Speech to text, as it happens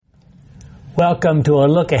Welcome to a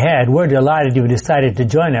look ahead. We're delighted you've decided to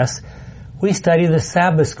join us. We study the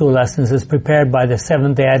Sabbath School lessons as prepared by the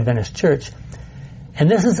Seventh-day Adventist Church.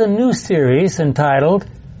 And this is a new series entitled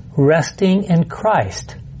Resting in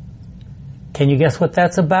Christ. Can you guess what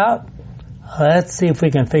that's about? Let's see if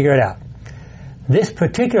we can figure it out. This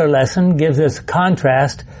particular lesson gives us a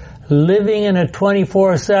contrast, living in a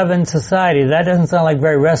 24/7 society. That doesn't sound like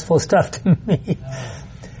very restful stuff to me.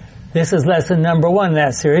 This is lesson number 1 in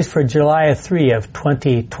that series for July 3 of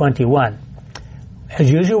 2021. As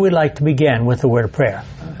usual, we'd like to begin with a word of prayer.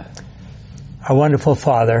 Our wonderful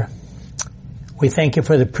Father, we thank you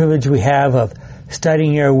for the privilege we have of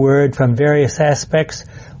studying your word from various aspects.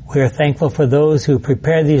 We are thankful for those who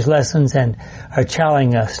prepare these lessons and are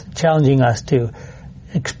challenging us to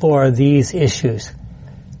explore these issues.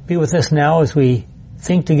 Be with us now as we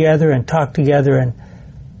think together and talk together and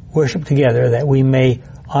worship together, that we may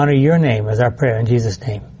honor your name as our prayer in Jesus'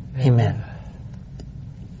 name. Amen.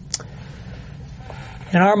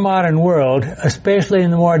 In our modern world, especially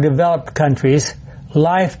in the more developed countries,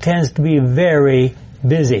 life tends to be very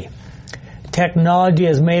busy. Technology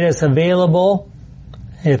has made us available,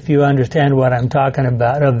 if you understand what I'm talking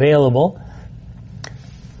about, available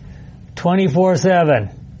 24/7.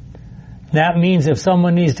 That means if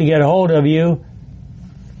someone needs to get a hold of you,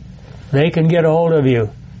 they can get a hold of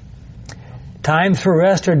you. Times for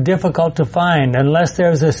rest are difficult to find unless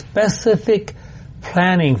there's a specific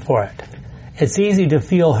planning for it. It's easy to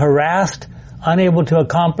feel harassed, unable to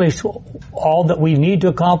accomplish all that we need to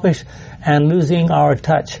accomplish, and losing our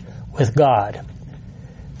touch with God.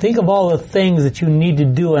 Think of all the things that you need to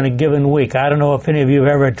do in a given week. I don't know if any of you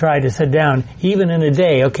have ever tried to sit down, even in a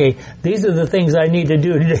day. Okay, these are the things I need to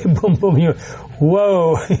do today. Boom, boom.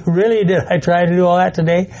 Whoa, really? Did I try to do all that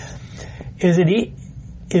today? Is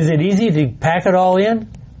it easy to pack it all in?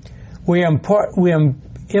 We are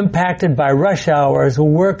impacted by rush hours,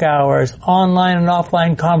 work hours, online and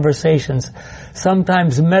offline conversations,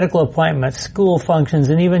 sometimes medical appointments, school functions,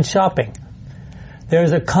 and even shopping. There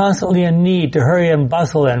is constantly a need to hurry and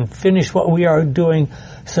bustle and finish what we are doing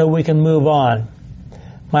so we can move on.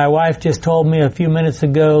 My wife just told me a few minutes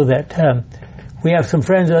ago that we have some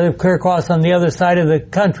friends that live clear across on the other side of the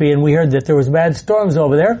country, and we heard that there was bad storms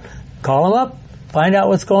over there. Call them up. Find out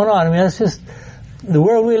what's going on. I mean, that's just the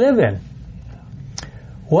world we live in.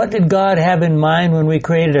 What did God have in mind when we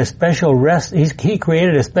created a special rest? He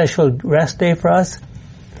created a special rest day for us.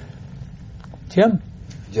 Jim?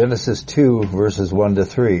 Genesis 2, verses 1 to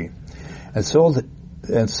 3. And so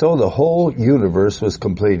the whole universe was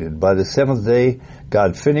completed. By the seventh day,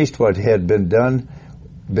 God finished what he had been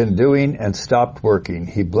doing and stopped working.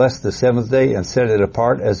 He blessed the seventh day and set it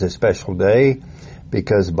apart as a special day,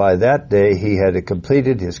 because by that day he had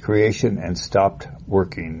completed his creation and stopped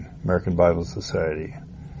working. American Bible Society.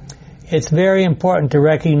 It's very important to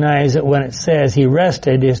recognize that when it says he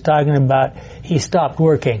rested, it's talking about he stopped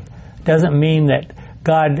working. Doesn't mean that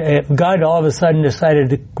if God all of a sudden decided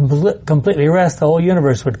to completely rest, the whole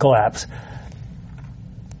universe would collapse.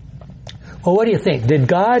 Well, what do you think? Did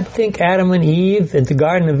God think Adam and Eve at the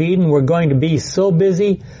Garden of Eden were going to be so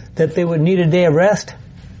busy that they would need a day of rest?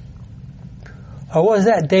 Or was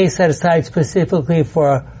that day set aside specifically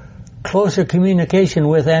for closer communication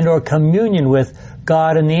with and or communion with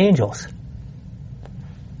God and the angels?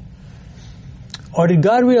 Or did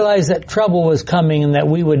God realize that trouble was coming and that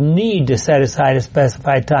we would need to set aside a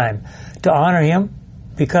specified time to honor him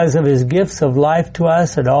because of his gifts of life to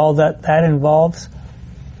us and all that involves?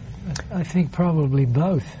 I think probably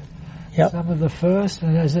both. Yep. Some of the first,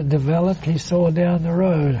 and as it developed, he saw down the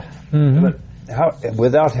road. Mm-hmm. But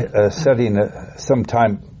without setting some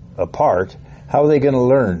time apart, how are they going to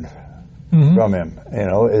learn from him? You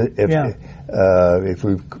know, if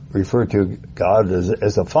we refer to God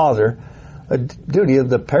as a father, a duty of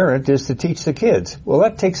the parent is to teach the kids. Well,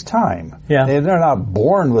 that takes time. Yeah. They're not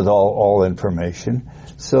born with all information,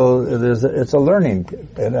 so it's a learning.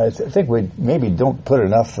 And I think we maybe don't put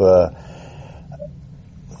enough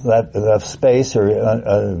space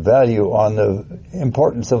or value on the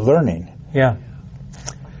importance of learning. Yeah.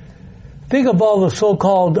 Think of all the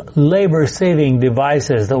so-called labor-saving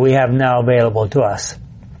devices that we have now available to us.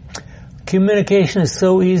 Communication is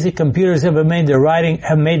so easy. Computers have made the writing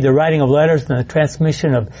of letters and the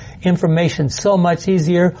transmission of information so much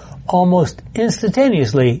easier, almost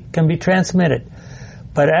instantaneously can be transmitted.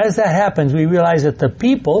 But as that happens, we realize that the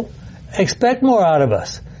people expect more out of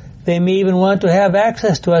us. They may even want to have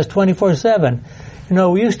access to us 24/7. You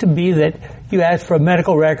know, it used to be that you asked for a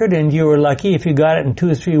medical record and you were lucky if you got it in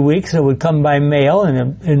 2 or 3 weeks. It would come by mail in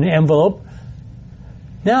an envelope.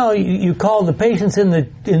 Now you call the patients in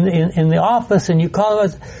the office and you call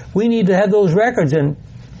us. We need to have those records, and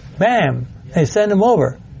bam, they send them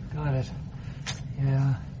over. Got it.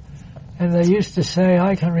 Yeah. And they used to say,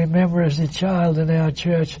 I can remember as a child in our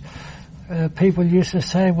church, people used to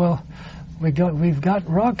say, well, we've got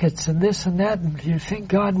rockets and this and that, and do you think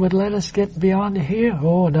God would let us get beyond here?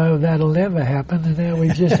 Oh no, that'll never happen. And now we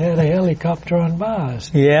just had a helicopter on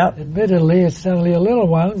Mars. Yeah. Admittedly, it's only a little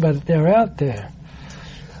one, but they're out there.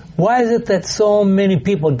 Why is it that so many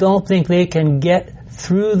people don't think they can get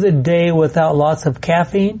through the day without lots of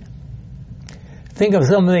caffeine? Think of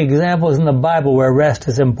some of the examples in the Bible where rest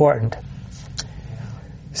is important.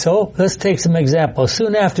 So, let's take some examples.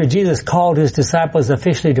 Soon after Jesus called his disciples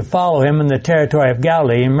officially to follow him in the territory of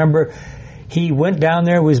Galilee, remember, he went down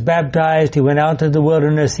there, was baptized, he went out to the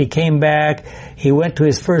wilderness, he came back, he went to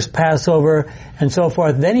his first Passover, and so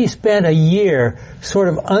forth. Then he spent a year sort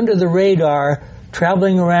of under the radar,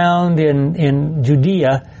 traveling around in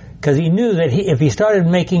Judea, because he knew that if he started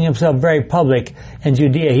making himself very public in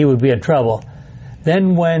Judea, he would be in trouble.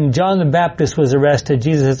 Then when John the Baptist was arrested,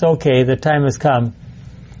 Jesus says, okay, the time has come.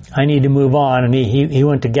 I need to move on. And he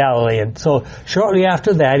went to Galilee. And so shortly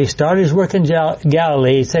after that, he started his work in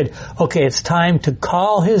Galilee. He said, okay, it's time to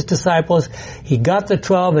call his disciples. He got the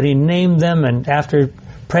 12 and he named them. And after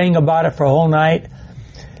praying about it for a whole night,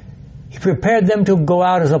 he prepared them to go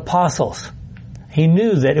out as apostles. He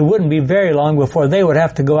knew that it wouldn't be very long before they would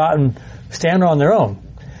have to go out and stand on their own.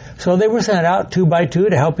 So they were sent out 2 by 2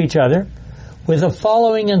 to help each other with the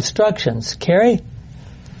following instructions. Carrie?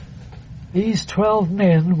 These 12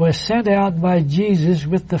 men were sent out by Jesus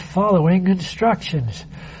with the following instructions.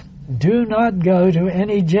 Do not go to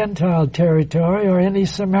any Gentile territory or any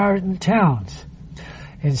Samaritan towns.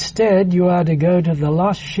 Instead, you are to go to the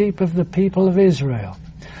lost sheep of the people of Israel.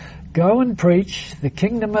 Go and preach, the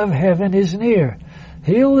kingdom of heaven is near.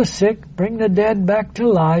 Heal the sick, bring the dead back to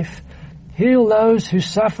life, heal those who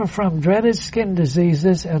suffer from dreaded skin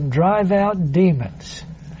diseases, and drive out demons.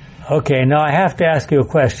 Okay, now I have to ask you a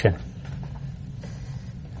question.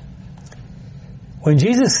 When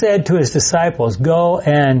Jesus said to his disciples, go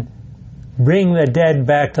and bring the dead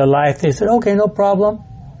back to life, they said, okay, no problem.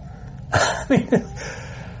 I mean,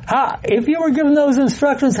 if you were given those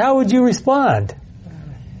instructions, how would you respond?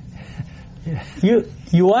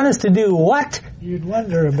 You want us to do what? You'd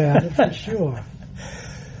wonder about it for sure.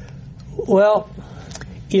 Well,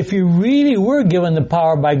 if you really were given the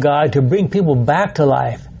power by God to bring people back to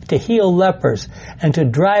life, to heal lepers, and to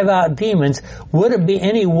drive out demons, would it be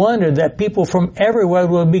any wonder that people from everywhere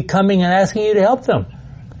would be coming and asking you to help them?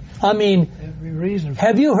 I mean, every reason.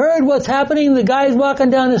 Have you heard what's happening? The guys walking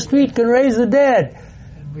down the street can raise the dead.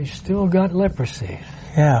 And we've still got leprosy.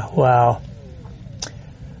 Yeah, wow.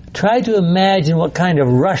 Try to imagine what kind of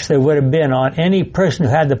rush there would have been on any person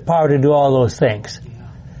who had the power to do all those things. Yeah.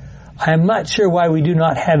 I'm not sure why we do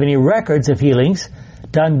not have any records of healings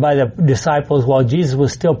done by the disciples while Jesus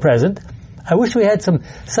was still present. I wish we had some.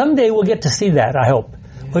 Someday we'll get to see that, I hope.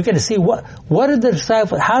 Yeah. We'll get to see what did the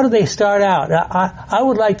disciples, how did they start out? I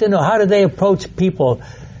would like to know, how did they approach people?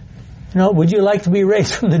 You know, would you like to be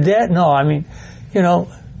raised from the dead? No, I mean, you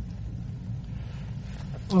know.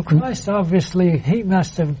 Well, Christ, obviously, he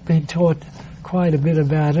must have been taught quite a bit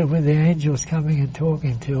about it with the angels coming and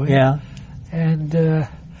talking to him. Yeah. And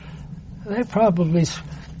they probably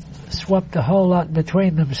swapped a whole lot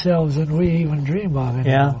between themselves than we even dream of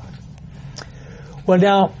anymore. Yeah. Well,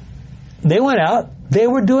 now, they went out. They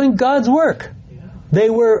were doing God's work. Yeah. They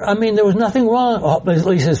were, I mean, there was nothing wrong, at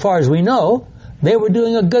least as far as we know. They were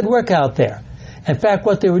doing a good work out there. In fact,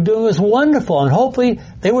 what they were doing was wonderful, and hopefully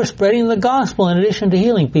they were spreading the gospel in addition to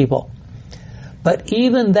healing people. But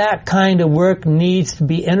even that kind of work needs to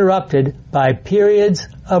be interrupted by periods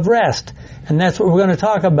of rest, and that's what we're going to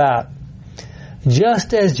talk about.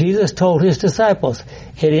 Just as Jesus told his disciples,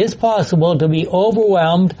 it is possible to be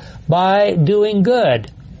overwhelmed by doing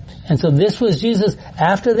good. And so this was Jesus,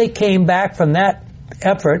 after they came back from that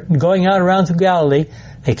effort, going out around through Galilee,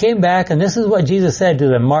 they came back, and this is what Jesus said to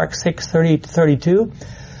them, Mark 6:30-32.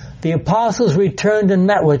 The apostles returned and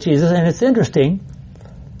met with Jesus, and it's interesting.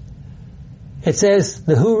 It says,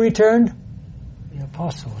 the who returned? The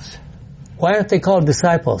apostles. Why aren't they called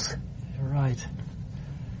disciples? You're right.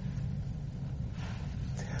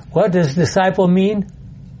 What does disciple mean?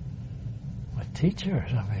 A teacher or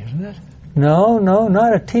something, isn't it? No,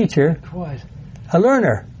 not a teacher. Quite. A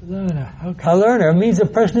learner. Learner, okay. A learner means a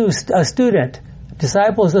person who's a student.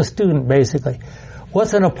 Disciple is a student, basically.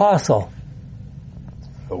 What's an apostle?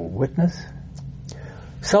 A witness?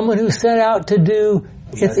 Someone who's sent out to do,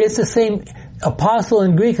 it's the same, apostle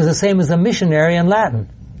in Greek is the same as a missionary in Latin.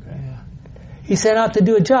 Yeah. He's sent out to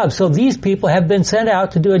do a job. So these people have been sent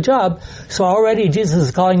out to do a job. So already Jesus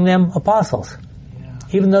is calling them apostles. Yeah.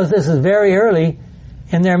 Even though this is very early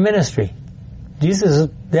in their ministry. Jesus,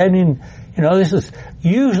 this is,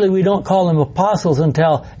 usually we don't call them apostles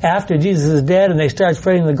until after Jesus is dead and they start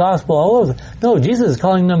spreading the gospel all over. No, Jesus is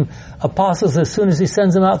calling them apostles as soon as he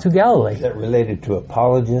sends them out through Galilee. Is that related to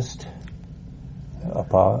apologist?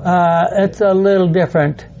 It's a little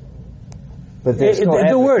different. But they're still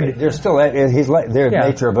the word. They're still, he's like, they're the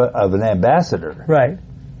nature of an ambassador. Right.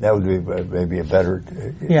 That would be maybe a better,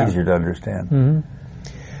 easier to understand. Mm-hmm.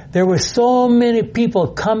 There were so many people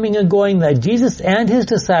coming and going that Jesus and his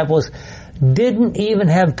disciples didn't even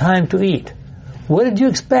have time to eat. What did you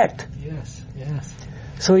expect? Yes.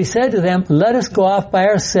 So he said to them, let us go off by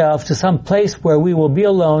ourselves to some place where we will be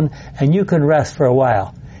alone and you can rest for a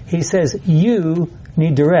while. He says, you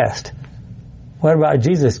need to rest. What about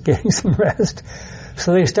Jesus getting some rest?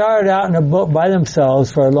 So they started out in a boat by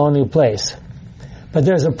themselves for a lonely place. But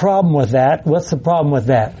there's a problem with that. What's the problem with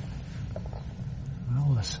that?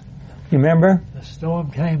 Well, You remember? the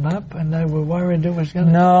storm came up and they were worried it was going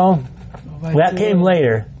to... No. That came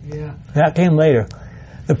later. Yeah. That came later.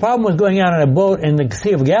 The problem with going out on a boat in the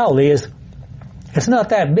Sea of Galilee is it's not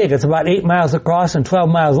that big. It's about 8 miles across and 12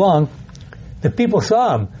 miles long. The people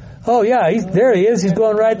saw him. Oh, yeah, there he is. He's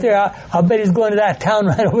going right there. I'll bet he's going to that town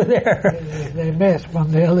right over there. They met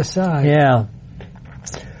from the other side. Yeah.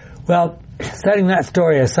 Well, setting that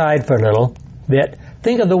story aside for a little bit,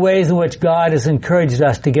 think of the ways in which God has encouraged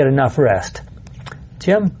us to get enough rest.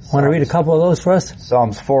 Jim, want to read a couple of those for us?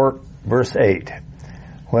 Psalms 4, verse 8.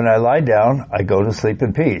 When I lie down, I go to sleep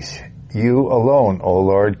in peace. You alone, O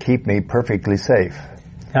Lord, keep me perfectly safe.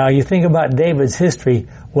 Now, you think about David's history.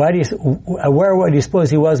 Where would you suppose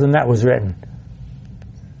he was when that was written?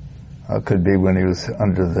 It could be when he was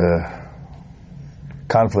under the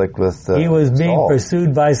conflict with He was being Saul.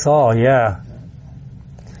 pursued by Saul, yeah.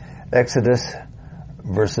 Exodus,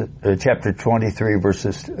 chapter 23,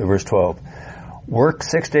 verse 12. Work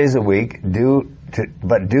 6 days a week,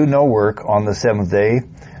 but do no work on the seventh day,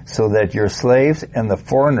 so that your slaves and the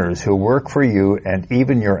foreigners who work for you and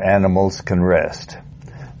even your animals can rest.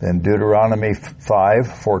 Then Deuteronomy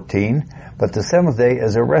 5:14. But the seventh day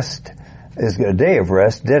is a day of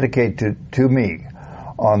rest dedicated to me.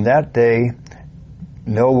 On that day,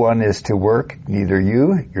 no one is to work, neither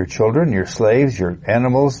you, your children, your slaves, your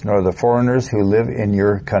animals, nor the foreigners who live in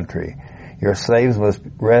your country. Your slaves must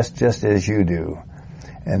rest just as you do.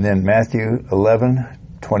 And then Matthew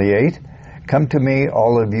 11:28. Come to me,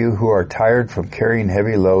 all of you who are tired from carrying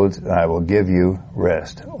heavy loads, and I will give you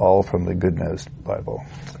rest. All from the Good News Bible.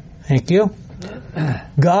 Thank you.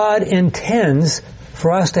 God intends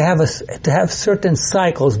for us to have certain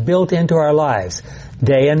cycles built into our lives,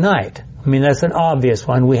 day and night. I mean, that's an obvious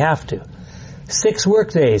one. We have to. 6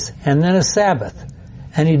 work days and then a Sabbath.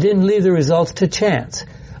 And he didn't leave the results to chance.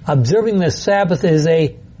 Observing the Sabbath is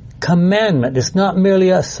a commandment. It's not merely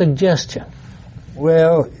a suggestion.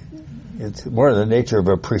 Well, it's more the nature of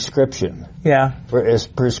a prescription. Yeah. It's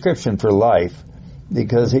prescription for life,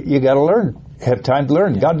 because you got to learn, have time to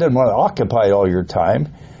learn. God doesn't want to occupy all your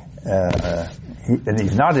time, and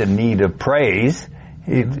He's not in need of praise,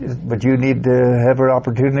 but you need to have an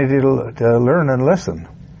opportunity to learn and listen.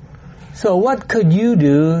 So what could you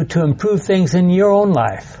do to improve things in your own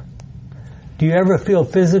life? Do you ever feel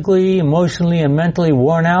physically, emotionally, and mentally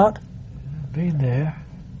worn out? Been there.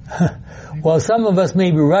 Well, some of us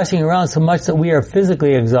may be rushing around so much that we are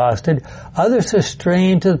physically exhausted. Others are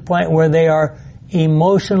strained to the point where they are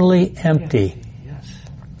emotionally empty. Yes.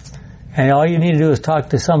 And all you need to do is talk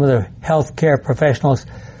to some of the healthcare professionals.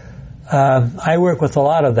 I work with a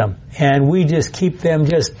lot of them, and we just keep them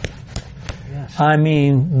just... Yes. I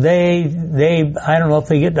mean, they I don't know if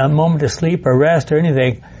they get a moment to sleep or rest or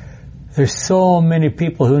anything. There's so many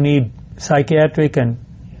people who need psychiatric and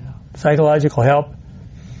psychological help.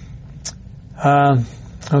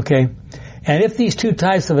 Okay. And if these two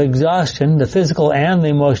types of exhaustion, the physical and the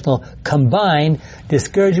emotional, combine,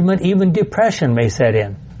 discouragement, even depression may set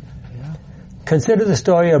in. Yeah. Consider the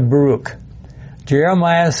story of Baruch,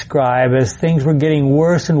 Jeremiah's scribe, as things were getting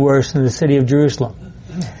worse and worse in the city of Jerusalem.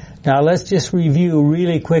 Now let's just review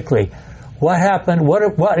really quickly. What happened,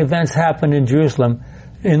 what events happened in Jerusalem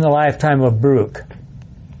in the lifetime of Baruch?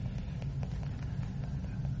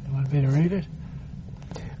 You want me to read it?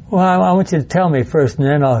 Well, I want you to tell me first, and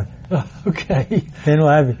then I'll... Okay. Then we'll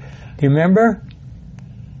have... Do you remember?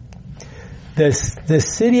 The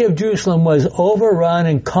city of Jerusalem was overrun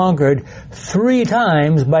and conquered 3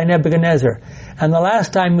 times by Nebuchadnezzar. And the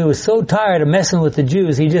last time he was so tired of messing with the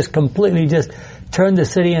Jews, he just completely turned the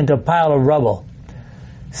city into a pile of rubble.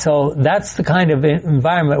 So that's the kind of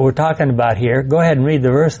environment we're talking about here. Go ahead and read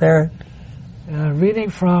the verse there. Reading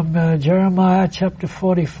from Jeremiah chapter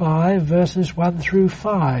 45, verses 1 through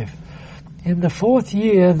 5. In the 4th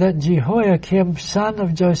year that Jehoiakim, son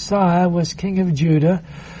of Josiah, was king of Judah,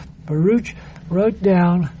 Baruch wrote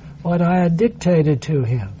down what I had dictated to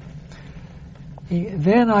him.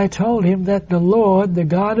 Then I told him that the Lord, the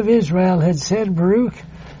God of Israel, had said, Baruch,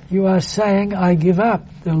 you are saying, I give up.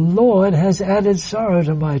 The Lord has added sorrow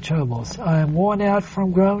to my troubles. I am worn out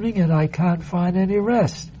from groaning, and I can't find any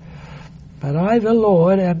rest. But I, the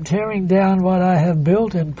Lord, am tearing down what I have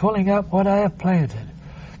built and pulling up what I have planted.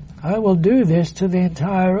 I will do this to the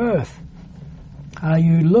entire earth. Are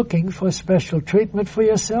you looking for special treatment for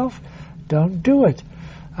yourself? Don't do it.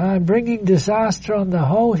 I am bringing disaster on the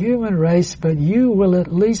whole human race, but you will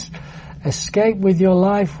at least escape with your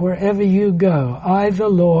life wherever you go. I, the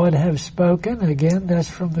Lord, have spoken. Again, that's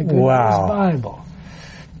from the Good News Bible.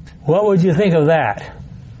 What would you think of that?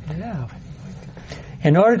 Yeah.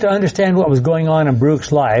 In order to understand what was going on in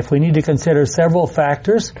Baruch's life, we need to consider several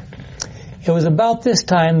factors. It was about this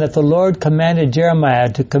time that the Lord commanded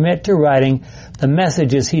Jeremiah to commit to writing the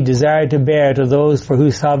messages he desired to bear to those for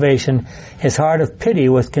whose salvation his heart of pity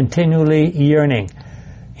was continually yearning.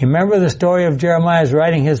 You remember the story of Jeremiah's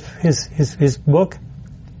writing his book?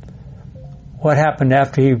 What happened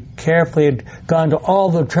after he carefully had gone to all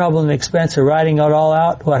the trouble and expense of writing it all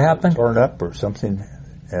out? What happened? Torn up or something,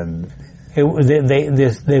 and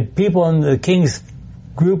the people in the king's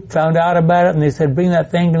group found out about it, and they said, "Bring that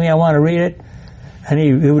thing to me. I want to read it." And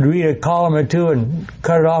he would read a column or two and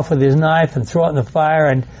cut it off with his knife and throw it in the fire,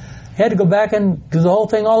 and he had to go back and do the whole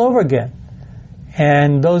thing all over again.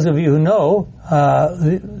 And those of you who know,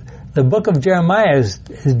 the book of Jeremiah is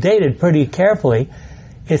dated pretty carefully.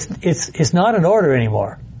 It's not in order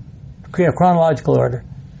anymore, chronological order.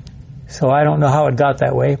 So I don't know how it got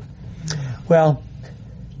that way. Well,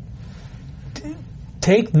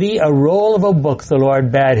 take thee a roll of a book, the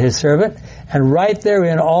Lord bade his servant, and write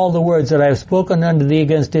therein all the words that I have spoken unto thee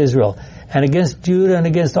against Israel, and against Judah, and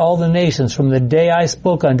against all the nations, from the day I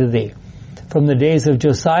spoke unto thee, from the days of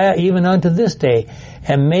Josiah even unto this day.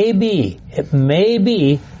 And it may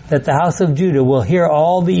be that the house of Judah will hear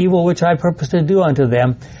all the evil which I purpose to do unto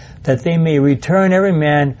them, that they may return every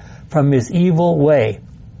man from his evil way,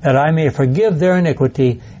 that I may forgive their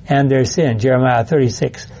iniquity and their sin. Jeremiah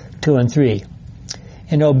 36, 2 and 3.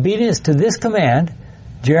 In obedience to this command,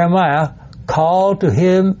 Jeremiah called to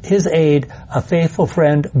his aid a faithful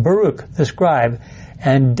friend, Baruch the scribe,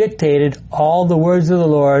 and dictated all the words of the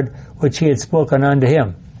Lord which he had spoken unto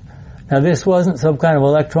him. Now this wasn't some kind of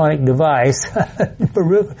electronic device.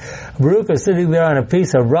 Baruch is sitting there on a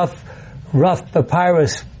piece of rough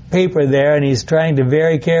papyrus paper there, and he's trying to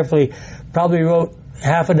very carefully, probably wrote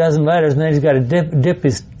half a dozen letters, and then he's got to dip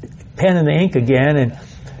his pen in the ink again, and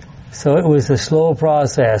so it was a slow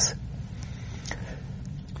process.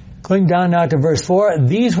 Going down now to verse 4,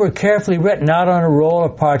 these were carefully written out on a roll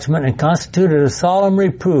of parchment and constituted a solemn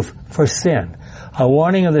reproof for sin, a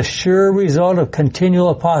warning of the sure result of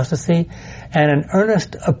continual apostasy, and an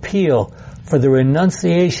earnest appeal for the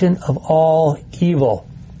renunciation of all evil.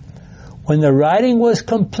 When the writing was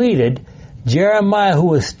completed, Jeremiah, who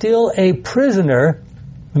was still a prisoner,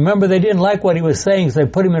 remember they didn't like what he was saying, so they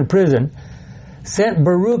put him in prison, sent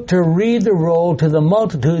Baruch to read the roll to the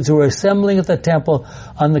multitudes who were assembling at the temple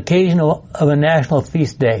on the occasion of a national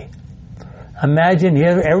feast day. Imagine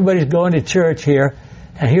here, everybody's going to church here,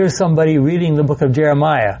 and here's somebody reading the book of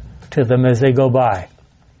Jeremiah to them as they go by.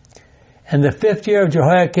 In the 5th year of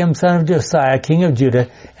Jehoiakim, son of Josiah, king of Judah,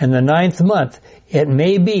 in the 9th month, it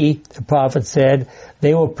may be, the prophet said,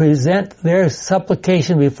 they will present their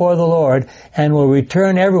supplication before the Lord and will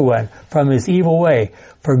return everyone from his evil way.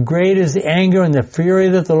 For great is the anger and the fury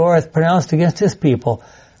that the Lord hath pronounced against his people.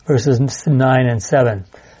 Verses 9 and 7.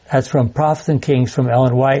 That's from Prophets and Kings from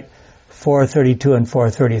Ellen White, 432 and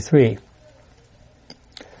 433.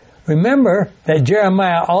 Remember that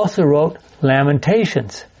Jeremiah also wrote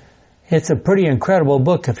Lamentations. It's a pretty incredible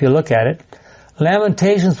book if you look at it.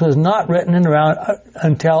 Lamentations was not written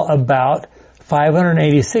until about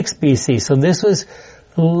 586 BC. So this was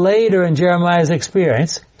later in Jeremiah's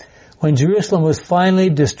experience, when Jerusalem was finally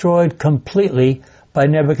destroyed completely by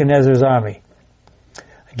Nebuchadnezzar's army.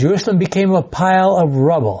 Jerusalem became a pile of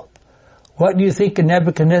rubble. What do you think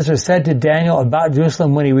Nebuchadnezzar said to Daniel about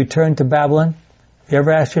Jerusalem when he returned to Babylon? You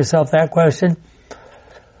ever asked yourself that question?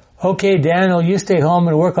 Okay, Daniel, you stay home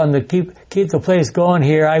and work on keep the place going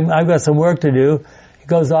here. I've got some work to do. He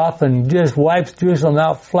goes off and just wipes Jerusalem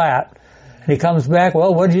out flat. And he comes back,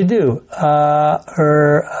 well, what did you do?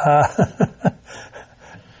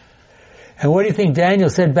 And what do you think Daniel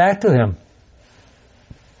said back to him?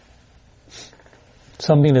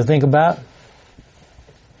 Something to think about?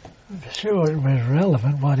 Sure, it was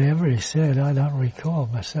relevant, whatever he said. I don't recall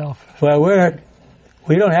myself. Well,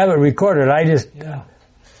 we don't have it recorded. Yeah.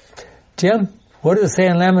 Jim, what does it say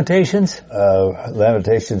in Lamentations?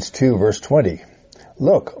 Lamentations 2, verse 20.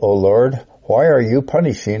 Look, O Lord, why are you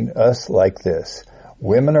punishing us like this?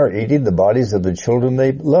 Women are eating the bodies of the children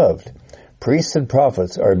they loved. Priests and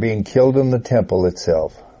prophets are being killed in the temple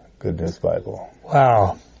itself. Good News Bible.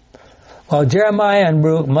 Wow. Well, Jeremiah and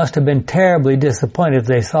Baruch must have been terribly disappointed if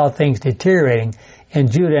they saw things deteriorating in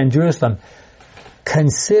Judah and Jerusalem.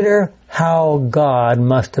 Consider how God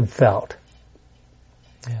must have felt.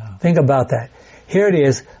 Yeah. Think about that. Here it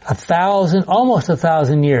is, almost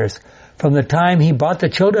 1,000 years from the time he brought the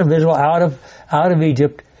children of Israel out of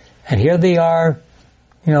Egypt, and here they are,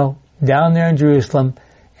 down there in Jerusalem,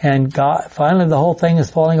 and God, finally the whole thing is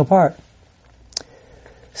falling apart.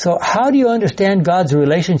 So how do you understand God's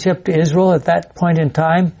relationship to Israel at that point in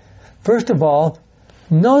time? First of all,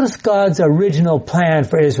 notice God's original plan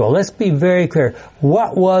for Israel. Let's be very clear.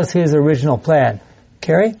 What was his original plan?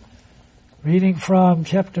 Carrie? Reading from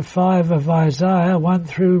chapter 5 of Isaiah, 1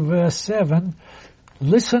 through verse 7,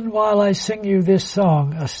 listen while I sing you this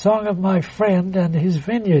song, a song of my friend and his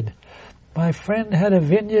vineyard. My friend had a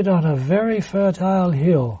vineyard on a very fertile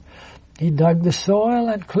hill. He dug the soil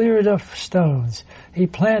and cleared it of stones. He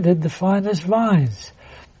planted the finest vines.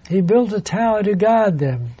 He built a tower to guard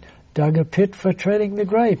them, dug a pit for treading the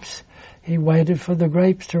grapes. He waited for the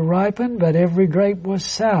grapes to ripen, but every grape was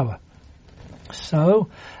sour. So,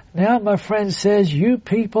 now my friend says, you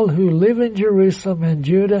people who live in Jerusalem and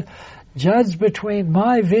Judah, judge between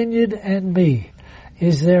my vineyard and me.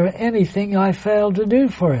 Is there anything I failed to do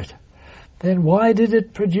for it? Then why did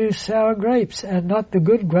it produce sour grapes and not the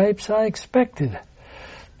good grapes I expected?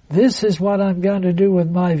 This is what I'm going to do with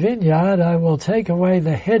my vineyard. I will take away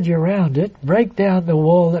the hedge around it, break down the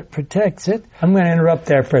wall that protects it. I'm going to interrupt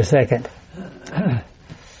there for a second.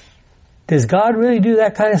 Does God really do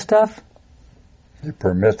that kind of stuff? He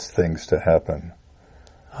permits things to happen.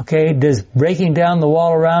 Okay, does breaking down the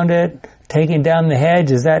wall around it, taking down the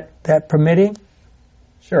hedge, is that permitting?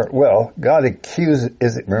 Sure. Well, God is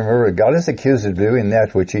accused of doing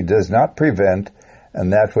that which he does not prevent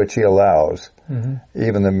and that which he allows. Mm-hmm.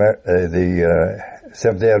 Even the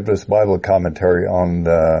Seventh-day Adventist Bible commentary on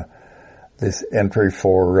this entry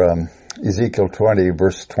for Ezekiel 20,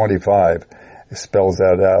 verse 25, spells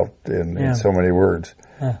that out in so many words.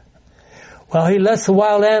 Well, he lets the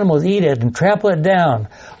wild animals eat it and trample it down.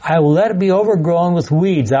 I will let it be overgrown with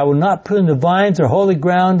weeds. I will not prune the vines or holy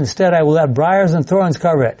ground. Instead, I will let briars and thorns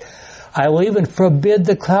cover it. I will even forbid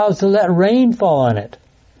the clouds to let rain fall on it.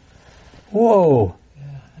 Whoa.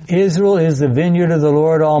 Israel is the vineyard of the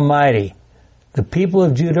Lord Almighty. The people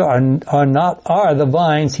of Judah are the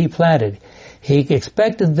vines he planted. He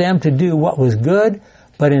expected them to do what was good,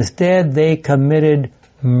 but instead they committed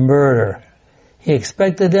murder. He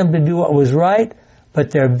expected them to do what was right, but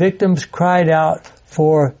their victims cried out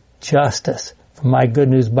for justice. From my Good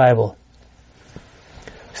News Bible.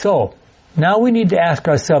 So, now we need to ask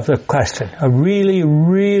ourselves a question, a really,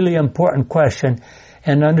 really important question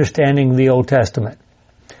in understanding the Old Testament.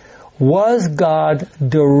 Was God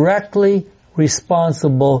directly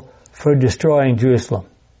responsible for destroying Jerusalem?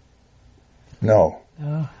 No.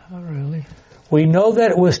 No, not really. We know that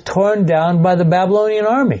it was torn down by the Babylonian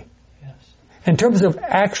army. In terms of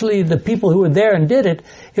actually the people who were there and did it,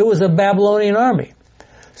 it was a Babylonian army.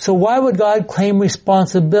 So why would God claim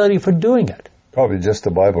responsibility for doing it? Probably just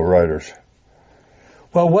the Bible writers.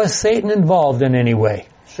 Well, was Satan involved in any way?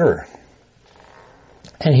 Sure.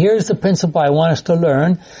 And here's the principle I want us to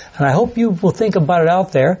learn, and I hope you will think about it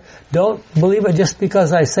out there. Don't believe it just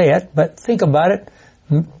because I say it, but think about it.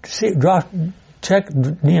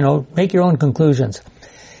 Make your own conclusions.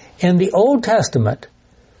 In the Old Testament,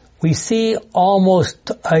 we see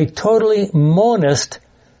almost a totally monist,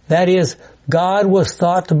 that is, God was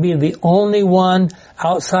thought to be the only one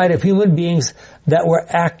outside of human beings that were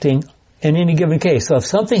acting in any given case. So if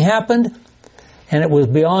something happened, and it was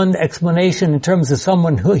beyond explanation in terms of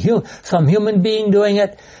some human being doing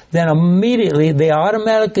it, then immediately they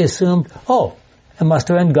automatically assumed, it must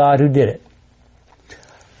have been God who did it.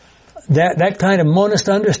 That kind of monist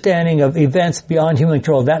understanding of events beyond human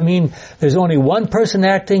control, that means there's only one person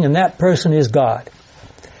acting and that person is God.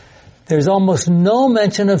 There's almost no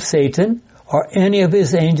mention of Satan or any of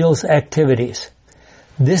his angels' activities.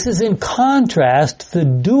 This is in contrast to the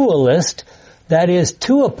dualist, that is,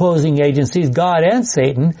 two opposing agencies, God and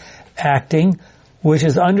Satan, acting, which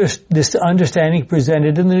is this understanding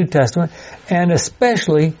presented in the New Testament, and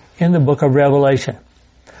especially in the book of Revelation.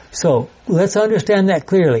 So let's understand that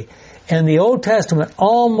clearly. In the Old Testament,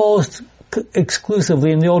 almost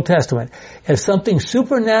exclusively in the Old Testament, if something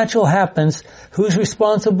supernatural happens, who's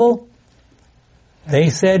responsible? They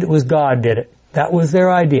said it was God did it. That was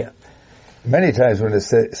their idea. Many times when it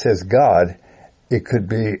says God, it could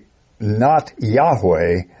be not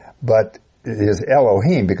Yahweh, but it is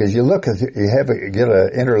Elohim, because you look, get an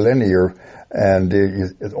interlinear, and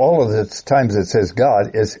all of the times it says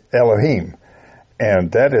God is Elohim.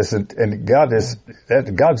 And that isn't, and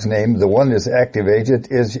God's name, the one that's active agent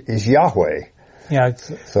is Yahweh. Yeah,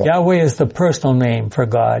 so, Yahweh is the personal name for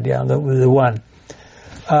God, yeah, the one.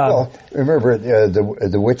 Well, remember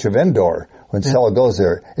the Witch of Endor, when Saul goes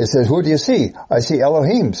there, it says, who do you see? I see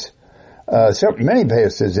Elohims. Many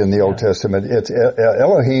passages in the Old Testament,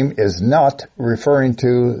 Elohim is not referring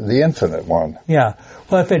to the infinite one. Yeah.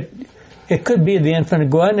 Well, if it could be the infinite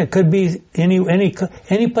one, it could be any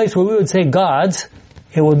place where we would say gods,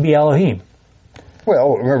 it would be Elohim.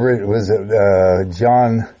 Well, remember it was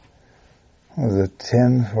John, what was it,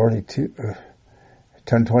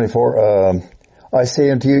 10:24, I say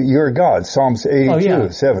unto you, you're gods. Psalms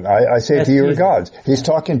 82:7. I say to you, you're gods. He's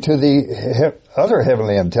talking to the other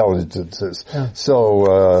heavenly intelligences. Yeah.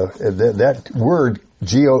 So that word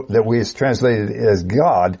that we translated as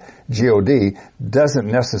God, G-O-D, doesn't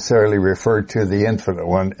necessarily refer to the infinite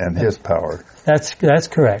one and his power. That's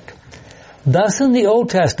correct. Thus, in the Old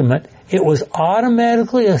Testament, it was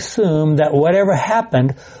automatically assumed that whatever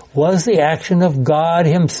happened was the action of God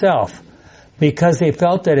himself, because they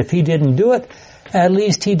felt that if he didn't do it, at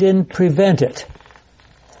least he didn't prevent it.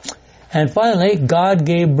 And finally, God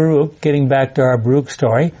gave Baruch, getting back to our Baruch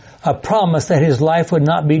story, a promise that his life would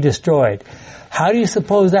not be destroyed. How do you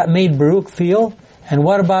suppose that made Baruch feel? And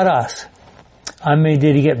what about us? I mean,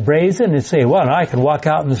 did he get brazen and say, well, I can walk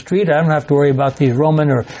out in the street, I don't have to worry about these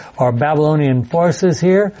Roman or Babylonian forces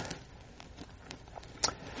here?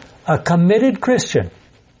 A committed Christian.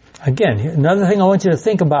 Again, another thing I want you to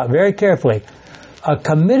think about very carefully. A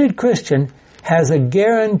committed Christian has a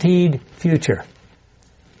guaranteed future.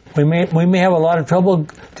 We may have a lot of trouble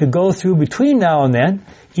to go through between now and then,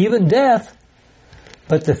 even death,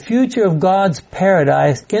 but the future of God's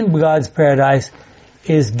paradise, in God's paradise,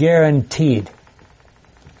 is guaranteed.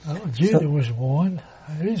 Well, Judah was one.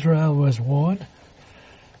 Israel was one.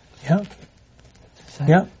 Yeah.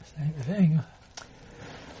 Same thing.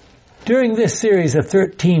 During this series of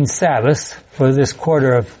 13 Sabbaths, for this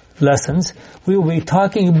quarter of lessons, we will be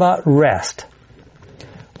talking about rest.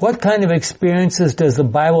 What kind of experiences does the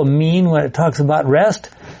Bible mean when it talks about rest?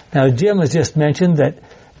 Now, Jim has just mentioned that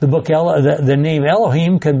the name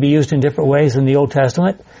Elohim can be used in different ways in the Old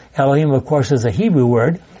Testament. Elohim, of course, is a Hebrew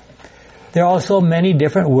word. There are also many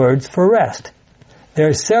different words for rest. There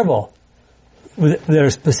are several that are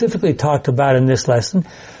specifically talked about in this lesson.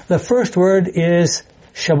 The first word is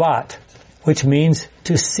Shabbat, which means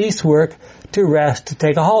to cease work, to rest, to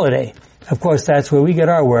take a holiday. Of course, that's where we get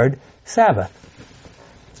our word Sabbath.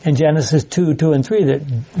 In Genesis 2, 2, and 3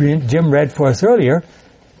 that Jim read for us earlier,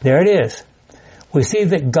 there it is. We see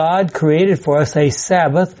that God created for us a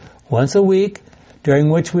Sabbath once a week during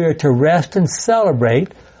which we are to rest and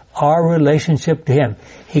celebrate our relationship to Him.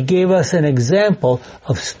 He gave us an example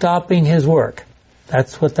of stopping His work.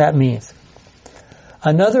 That's what that means.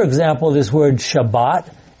 Another example of this word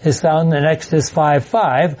Shabbat is found in Exodus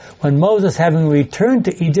 5:5, when Moses, having returned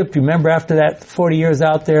to Egypt, remember after that 40 years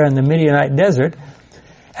out there in the Midianite desert,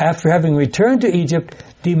 after having returned to Egypt,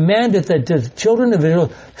 demanded that the children of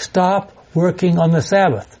Israel stop working on the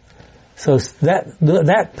Sabbath. So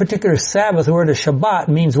that particular Sabbath word of Shabbat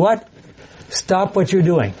means what? Stop what you're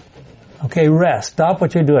doing. Okay, rest. Stop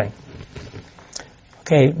what you're doing.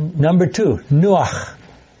 Okay, number 2, nuach.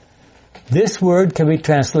 This word can be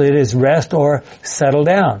translated as rest or settle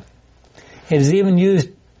down. It is even used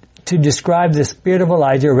to describe the spirit of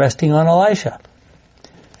Elijah resting on Elisha.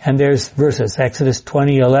 And there's verses, Exodus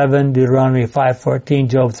 20:11, Deuteronomy 5:14,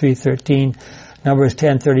 Job 3:13, Numbers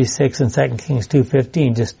 10:36, and 2 Kings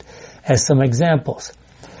 2:15, just as some examples.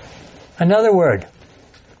 Another word.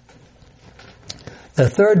 The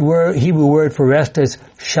third word, Hebrew word for rest is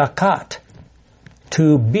shakat,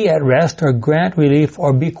 to be at rest or grant relief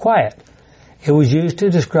or be quiet. It was used to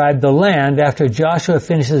describe the land after Joshua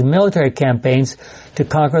finishes military campaigns to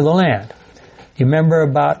conquer the land. You remember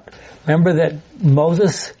that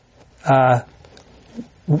Moses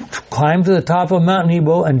climbed to the top of Mount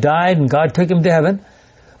Nebo and died, and God took him to heaven.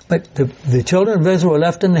 But the children of Israel were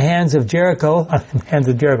left in the hands of Joshua,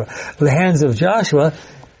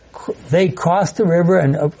 they crossed the river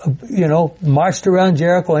and, marched around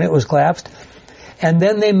Jericho and it was collapsed. And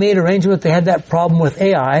then they made arrangements. They had that problem with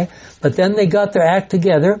Ai, but then they got their act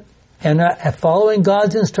together and following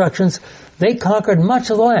God's instructions, they conquered much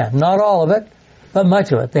of the land. Not all of it, but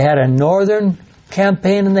much of it. They had a northern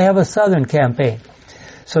campaign and they have a southern campaign.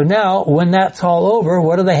 So now, when that's all over,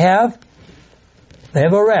 what do they have? They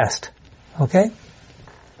have a rest. Okay?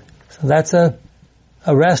 So that's a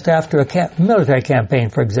rest after a military campaign,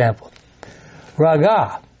 for example.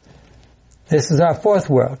 Raga. This is our fourth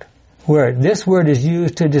word. This word is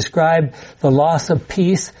used to describe the loss of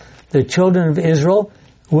peace the children of Israel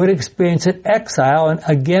would experience in exile, and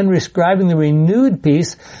again describing the renewed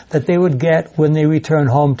peace that they would get when they return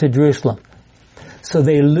home to Jerusalem. So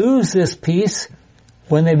they lose this peace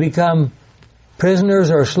when they become prisoners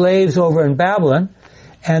or slaves over in Babylon,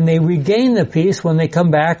 and they regain the peace when they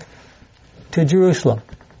come back to Jerusalem.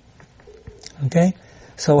 Okay?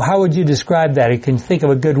 So how would you describe that? You can think of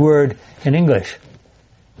a good word in English.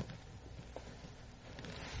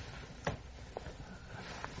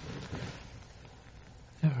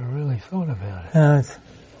 Never really thought about it.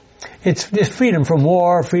 It's just freedom from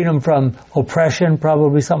war, freedom from oppression,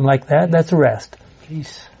 probably something like that. That's a rest.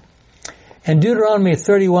 Peace. In Deuteronomy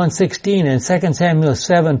 31:16 and 2 Samuel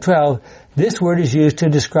 7:12, this word is used to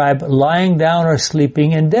describe lying down or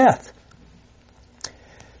sleeping in death.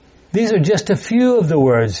 These are just a few of the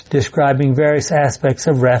words describing various aspects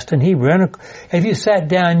of rest in Hebrew. And if you sat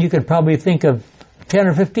down, you could probably think of 10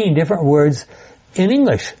 or 15 different words in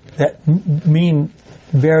English that mean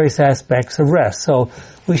various aspects of rest. So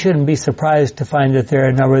we shouldn't be surprised to find that there are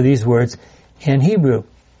a number of these words in Hebrew.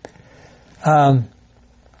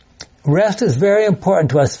 Rest is very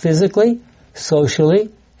important to us physically, socially,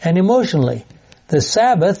 and emotionally. The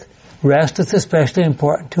Sabbath rest is especially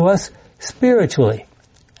important to us spiritually.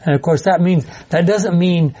 And of course that doesn't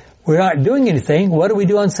mean we aren't doing anything. What do we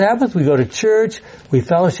do on Sabbath? We go to church, we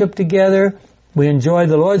fellowship together, we enjoy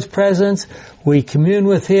the Lord's presence, we commune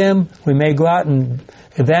with Him, we may go out and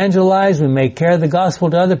evangelize, we may carry the gospel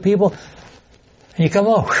to other people, and you come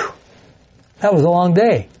home, that was a long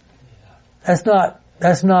day. That's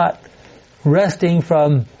not resting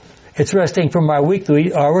from, it's resting from our work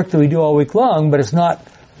that we do all week long, but it's not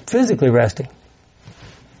physically resting.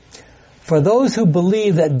 For those who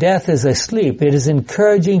believe that death is asleep, it is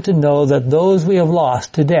encouraging to know that those we have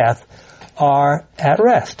lost to death are at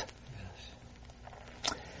rest.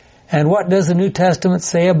 And what does the New Testament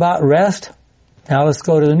say about rest? Now let's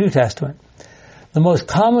go to the New Testament. The most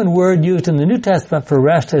common word used in the New Testament for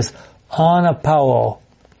rest is anapao,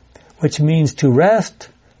 which means to rest,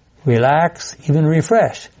 relax, even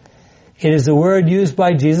refresh. It is the word used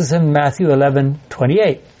by Jesus in Matthew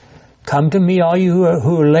 11:28. Come to me, all you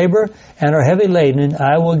who labor and are heavy laden, and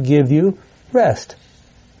I will give you rest.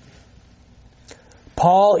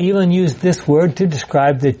 Paul even used this word to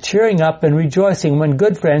describe the cheering up and rejoicing when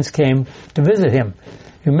good friends came to visit him.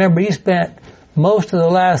 Remember, he spent most of the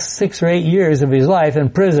last 6 or 8 years of his life in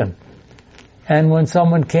prison. And when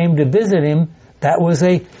someone came to visit him, that was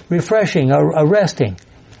a refreshing, a resting.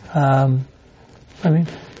 I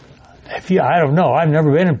don't know, I've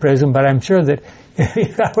never been in prison, but I'm sure that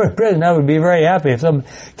if I were in prison, I would be very happy if someone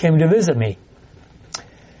came to visit me.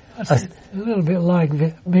 That's a little bit like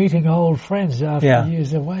meeting old friends after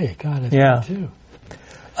years away, kind of thing, too.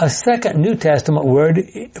 A second New Testament word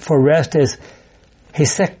for rest is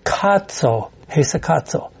hesychazo.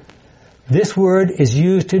 This word is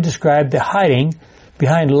used to describe the hiding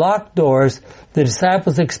behind locked doors the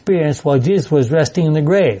disciples experienced while Jesus was resting in the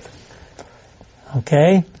grave.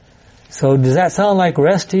 Okay? So does that sound like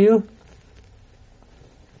rest to you?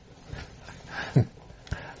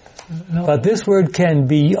 No. But this word can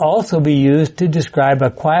also be used to describe a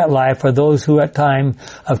quiet life for those who at time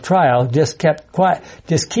of trial just keep quiet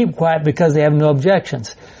because they have no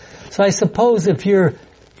objections. So I suppose if you're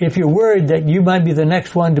worried that you might be the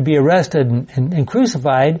next one to be arrested and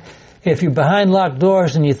crucified, if you're behind locked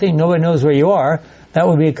doors and you think nobody knows where you are, that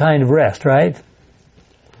would be a kind of rest, right?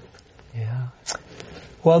 Yeah.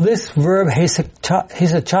 Well, this verb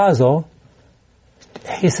hesychazo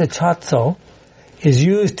is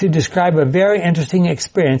used to describe a very interesting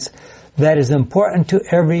experience that is important to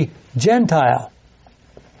every Gentile.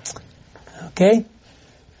 Okay?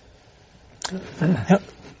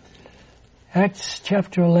 Acts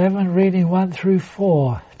chapter 11, reading 1 through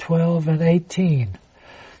 4, 12 and 18.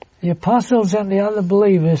 The apostles and the other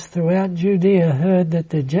believers throughout Judea heard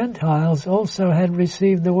that the Gentiles also had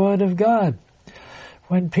received the word of God.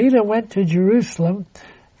 When Peter went to Jerusalem,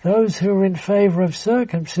 those who were in favor of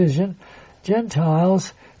circumcision,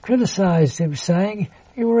 Gentiles, criticized him, saying,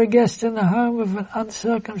 You were a guest in the home of an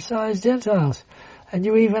uncircumcised Gentiles, and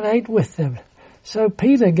you even ate with them. So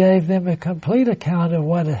Peter gave them a complete account of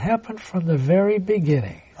what had happened from the very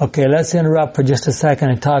beginning. Okay, let's interrupt for just a second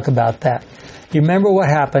and talk about that. You remember what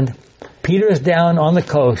happened? Peter is down on the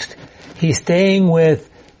coast. He's staying with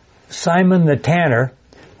Simon the tanner,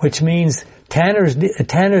 which means tanners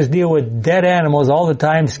deal with dead animals all the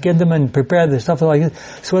time, skin them and prepare the stuff like this.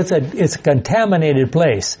 So it's a contaminated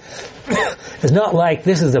place. It's not like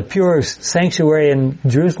this is a pure sanctuary in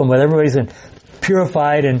Jerusalem where everybody's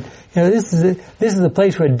purified, and this is a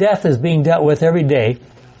place where death is being dealt with every day.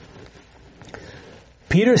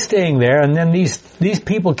 Peter's staying there, and then these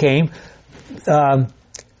people came.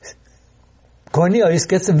 Cornelius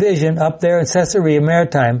gets a vision up there in Caesarea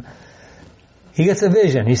Maritime. He gets a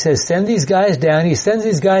vision. He says, send these guys down. He sends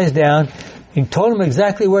these guys down. He told them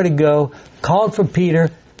exactly where to go, called for Peter.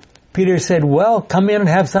 Peter said, well, come in and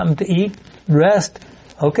have something to eat, rest.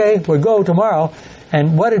 Okay, we'll go tomorrow.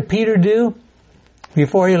 And what did Peter do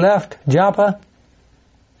before he left Joppa?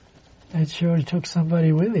 Made sure he took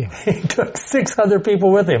somebody with him. He took 6 other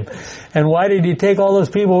people with him. And why did he take all those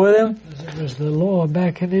people with him? Because it was the law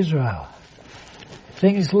back in Israel. If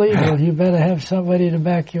things legal, you better have somebody to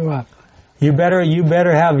back you up. You better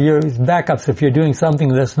have your backups if you're doing something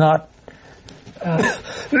that's not,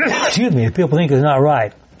 excuse me, if people think it's not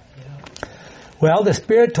right. Yeah. Well, the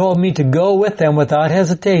Spirit told me to go with them without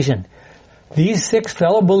hesitation. These 6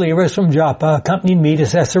 fellow believers from Joppa accompanied me to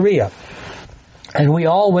Caesarea. And we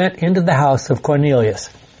all went into the house of Cornelius.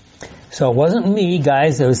 So it wasn't me,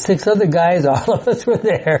 guys. There was 6 other guys. All of us were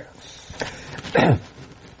there.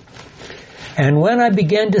 And when I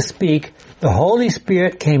began to speak, the Holy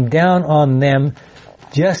Spirit came down on them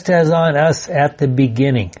just as on us at the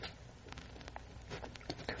beginning.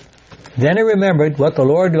 Then I remembered what the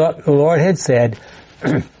Lord had said.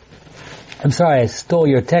 I'm sorry, I stole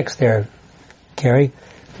your text there, Carrie.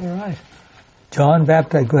 All right. John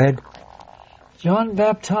baptized, go ahead. John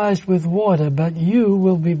baptized with water, but you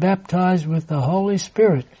will be baptized with the Holy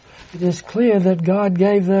Spirit. It is clear that God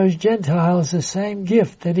gave those Gentiles the same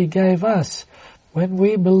gift that He gave us when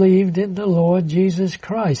we believed in the Lord Jesus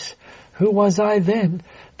Christ. Who was I then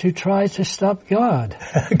to try to stop God?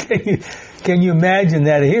 Can you imagine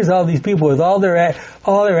that? Here's all these people with all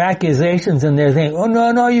their accusations, and they're thinking, "Oh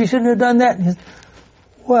no, you shouldn't have done that."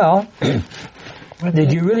 Well,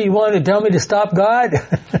 did you really want to tell me to stop God?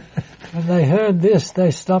 When they heard this,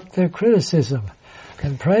 they stopped their criticism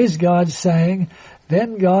and praised God, saying,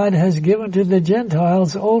 "Then God has given to the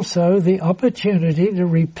Gentiles also the opportunity to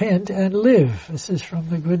repent and live." This is from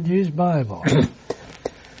the Good News Bible.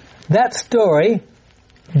 That story,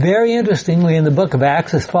 very interestingly in the book of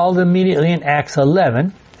Acts, is followed immediately in Acts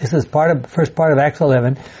 11. This is first part of Acts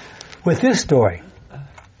 11 with this story.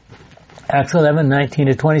 Acts 11, 19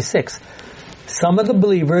 to 26. Some of the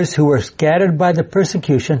believers who were scattered by the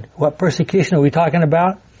persecution. What persecution are we talking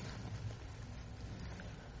about?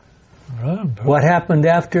 Rome. What happened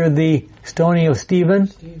after the stoning of Stephen?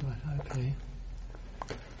 Okay.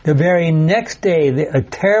 The very next day, a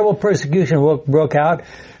terrible persecution broke out.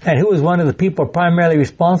 And who was one of the people primarily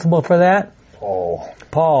responsible for that?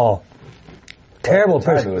 Paul. Terrible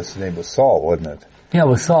persecution. His name was Saul, wasn't it? Yeah, it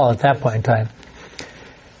was Saul at that point in time.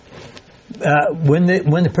 When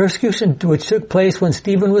the persecution which took place when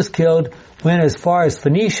Stephen was killed went as far as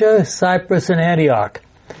Phoenicia, Cyprus, and Antioch,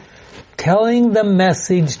 telling the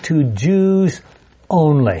message to Jews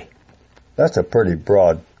only. That's a pretty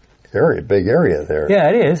broad area, big area there. Yeah,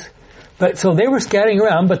 it is. But so they were scattering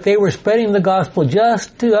around, but they were spreading the gospel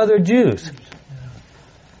just to other Jews.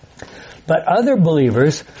 But other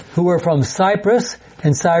believers who were from Cyprus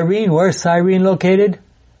and Cyrene, where's Cyrene located?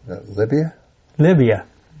 Libya? Libya.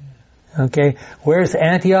 Okay. Where's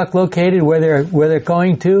Antioch located? Where they're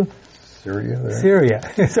going to? Syria. There.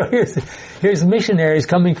 Syria. So here's missionaries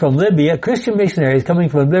coming from Libya, Christian missionaries coming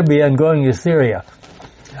from Libya and going to Syria.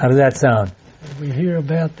 How does that sound? We hear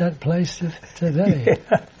about that place today.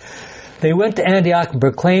 Yeah. They went to Antioch and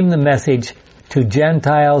proclaimed the message to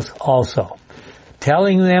Gentiles also,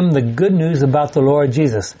 telling them the good news about the Lord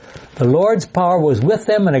Jesus. The Lord's power was with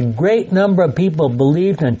them, and a great number of people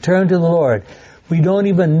believed and turned to the Lord. We don't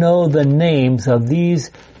even know the names of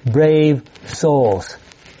these brave souls.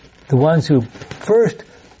 The ones who first,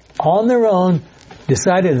 on their own,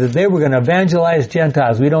 decided that they were going to evangelize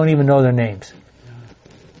Gentiles. We don't even know their names.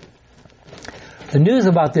 The news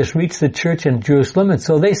about this reached the church in Jerusalem, and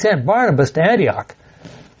so they sent Barnabas to Antioch.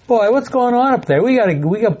 Boy, what's going on up there? We got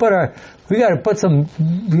to put some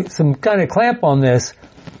kind of clamp on this.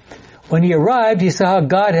 When he arrived, he saw how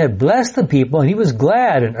God had blessed the people, and he was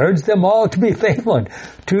glad and urged them all to be faithful and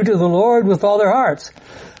true to the Lord with all their hearts.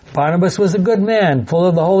 Barnabas was a good man, full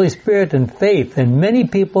of the Holy Spirit and faith, and many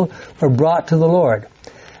people were brought to the Lord.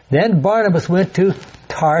 Then Barnabas went to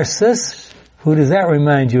Tarsus. Who does that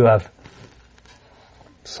remind you of?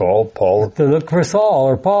 Saul, Paul. To look for Saul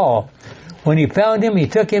or Paul. When he found him, he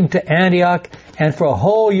took him to Antioch, and for a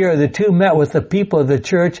whole year the two met with the people of the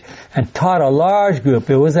church and taught a large group.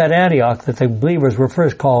 It was at Antioch that the believers were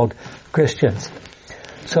first called Christians.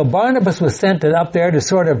 So Barnabas was sent up there to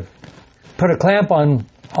sort of put a clamp on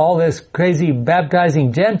all this crazy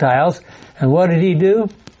baptizing Gentiles. And what did he do?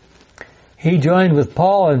 He joined with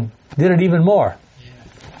Paul and did it even more.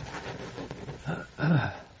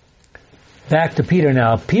 Back to Peter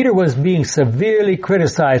now. Peter was being severely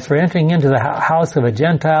criticized for entering into the house of a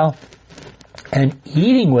Gentile and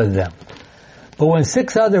eating with them. But when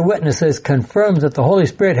 6 other witnesses confirmed that the Holy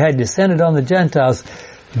Spirit had descended on the Gentiles,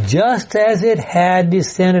 just as it had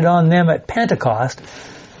descended on them at Pentecost,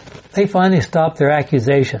 they finally stopped their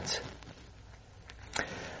accusations.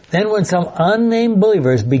 Then when some unnamed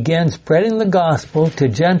believers began spreading the gospel to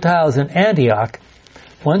Gentiles in Antioch,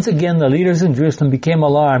 once again the leaders in Jerusalem became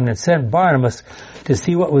alarmed and sent Barnabas to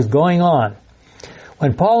see what was going on.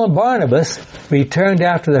 When Paul and Barnabas returned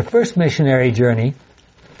after their first missionary journey,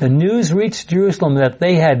 the news reached Jerusalem that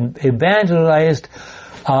they had evangelized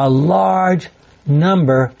a large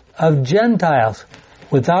number of Gentiles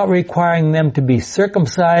without requiring them to be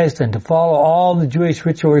circumcised and to follow all the Jewish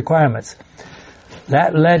ritual requirements.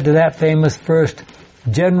 That led to that famous first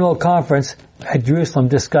general conference at Jerusalem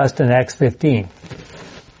discussed in Acts 15.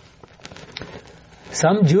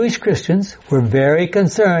 Some Jewish Christians were very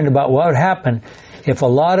concerned about what would happen if a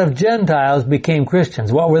lot of Gentiles became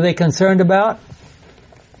Christians. What were they concerned about?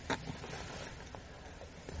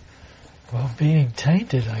 Well, being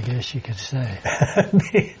tainted, I guess you could say.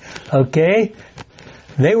 Okay.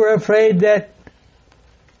 They were afraid that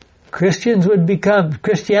Christianity would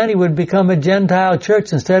become a Gentile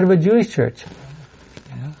church instead of a Jewish church.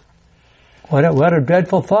 Yeah. What a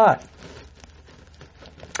dreadful thought.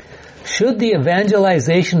 Should the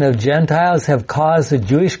evangelization of Gentiles have caused the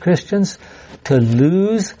Jewish Christians to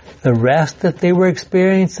lose the rest that they were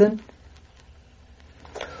experiencing?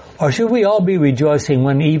 Or should we all be rejoicing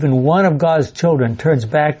when even one of God's children turns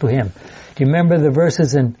back to Him? Do you remember the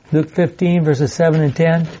verses in Luke 15, verses 7 and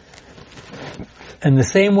 10? In the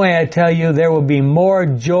same way, I tell you, there will be more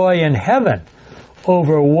joy in heaven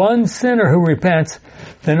over one sinner who repents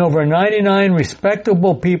than over 99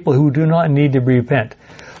 respectable people who do not need to repent.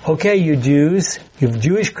 Okay, you Jews, you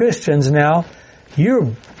Jewish Christians now,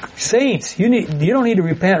 you're saints. You don't need to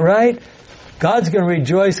repent, right? God's going to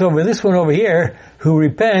rejoice over this one over here who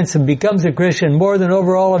repents and becomes a Christian more than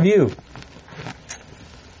over all of you.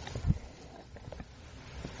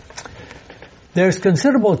 There's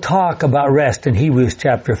considerable talk about rest in Hebrews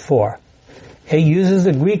chapter 4. It uses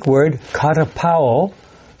the Greek word katapao,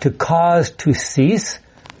 to cause to cease,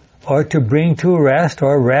 or to bring to rest,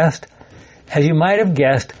 or rest. As you might have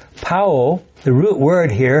guessed, pao, the root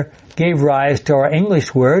word here, gave rise to our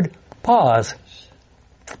English word, pause.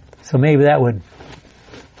 So maybe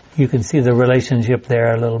you can see the relationship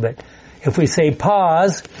there a little bit. If we say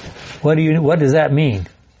pause, what does that mean?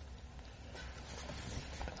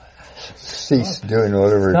 Cease doing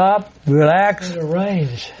whatever. Stop, relax.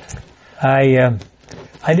 Arrange. I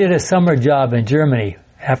did a summer job in Germany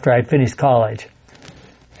after I finished college.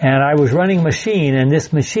 And I was running a machine, and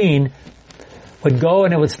this machine would go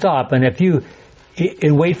and it would stop. And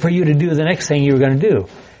it'd wait for you to do the next thing you were going to do.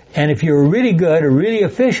 And if you were really good or really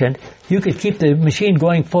efficient, you could keep the machine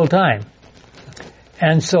going full time.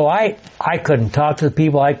 And so I couldn't talk to the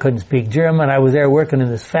people. I couldn't speak German. I was there working in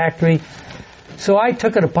this factory. So I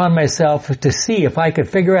took it upon myself to see if I could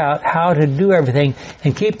figure out how to do everything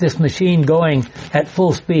and keep this machine going at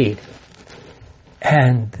full speed.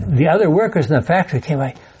 And the other workers in the factory came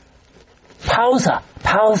by, pausa,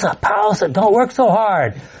 pausa, pausa, don't work so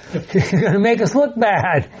hard. You're going to make us look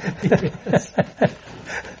bad.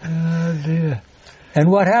 Oh dear. And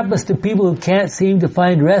what happens to people who can't seem to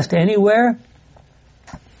find rest anywhere?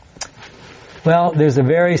 Well, there's a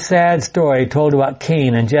very sad story told about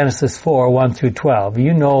Cain in Genesis 4, 1 through 12.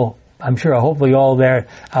 You know, I'm sure hopefully all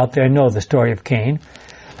out there know the story of Cain.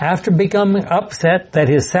 After becoming upset that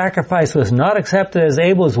his sacrifice was not accepted as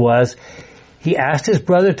Abel's was, he asked his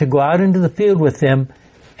brother to go out into the field with him,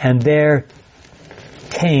 and there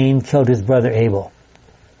Cain killed his brother Abel.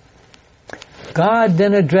 God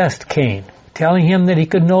then addressed Cain, telling him that he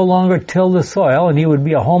could no longer till the soil and he would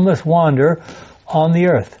be a homeless wanderer on the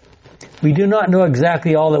earth. We do not know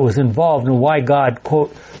exactly all that was involved and why God,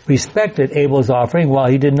 quote, respected Abel's offering while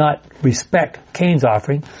he did not respect Cain's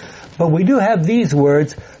offering. But we do have these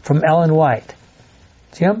words from Ellen White.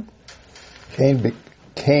 Jim?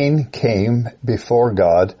 Cain came before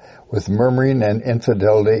God with murmuring and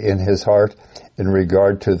infidelity in his heart in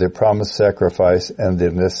regard to the promised sacrifice and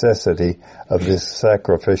the necessity of this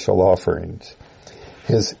sacrificial offerings.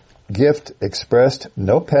 His gift expressed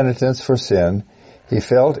no penitence for sin. He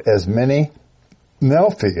felt, as many now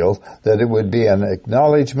feel, that it would be an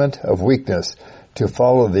acknowledgement of weakness to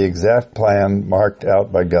follow the exact plan marked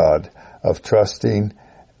out by God of trusting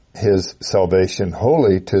his salvation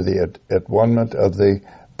wholly to the at-one-ment of the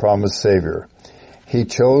promised Savior. He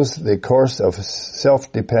chose the course of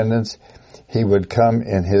self-dependence. He would come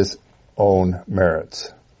in his own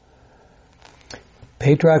merits.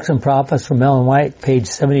 Patriarchs and Prophets from Ellen White, page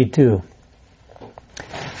 72.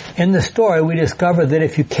 In the story, we discover that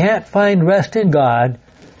if you can't find rest in God,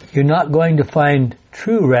 you're not going to find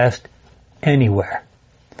true rest anywhere.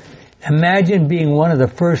 Imagine being one of the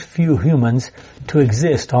first few humans to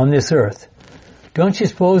exist on this earth. Don't you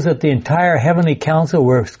suppose that the entire heavenly council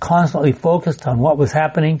were constantly focused on what was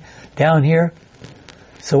happening down here?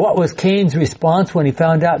 So what was Cain's response when he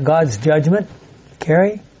found out God's judgment?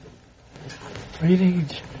 Carrie? Reading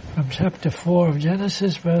from chapter 4 of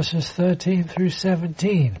Genesis, verses 13 through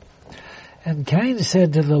 17. And Cain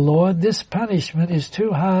said to the Lord, "This punishment is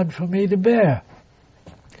too hard for me to bear.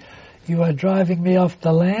 You are driving me off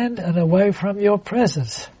the land and away from your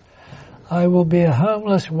presence. I will be a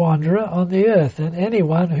homeless wanderer on the earth, and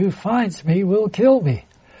anyone who finds me will kill me."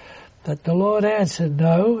 But the Lord answered,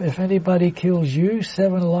 "No, if anybody kills you,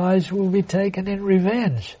 7 lives will be taken in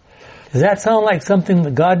revenge." Does that sound like something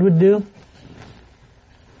that God would do?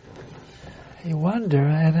 You wonder,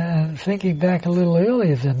 and thinking back a little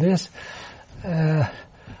earlier than this,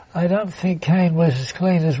 I don't think Cain was as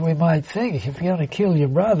clean as we might think. If you're going to kill your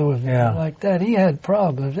brother with like that, he had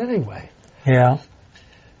problems anyway. Yeah.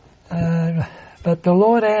 But the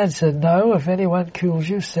Lord answered, "No, if anyone kills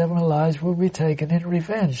you, 7 lives will be taken in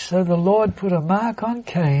revenge." So the Lord put a mark on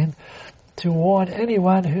Cain to warn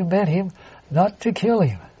anyone who met him not to kill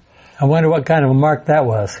him. I wonder what kind of a mark that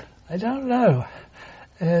was. I don't know.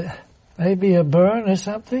 Maybe a burn or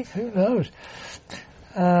something. Who knows?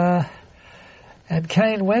 And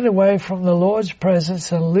Cain went away from the Lord's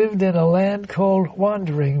presence and lived in a land called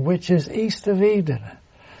Wandering, which is east of Eden.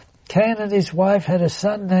 Cain and his wife had a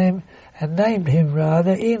son named him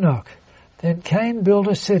Enoch. Then Cain built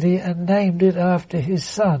a city and named it after his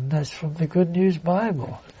son. That's from the Good News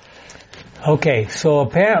Bible. Okay, so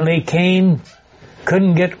apparently Cain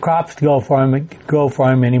couldn't get crops to grow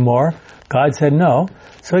for him anymore. God said no,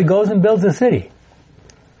 so he goes and builds a city.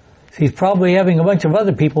 So he's probably having a bunch of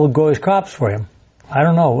other people grow his crops for him. I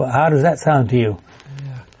don't know. How does that sound to you?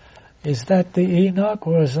 Yeah. Is that the Enoch,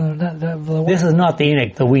 or is that the one? This is not the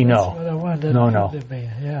Enoch that we know. That's what I wondered. No.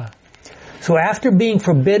 Yeah. So after being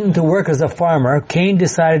forbidden to work as a farmer, Cain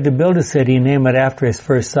decided to build a city and name it after his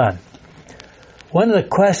first son. One of the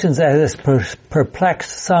questions that has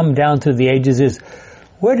perplexed some down through the ages is,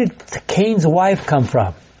 where did Cain's wife come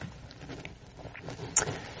from?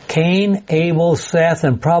 Cain, Abel, Seth,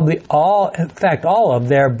 and probably all of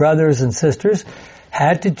their brothers and sisters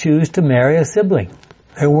had to choose to marry a sibling.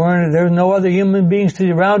 There were no other human beings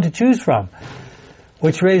around to choose from.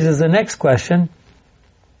 Which raises the next question.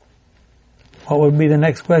 What would be the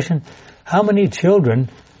next question? How many children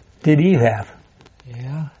did Eve have?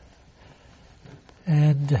 Yeah.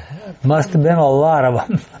 And must have been a lot of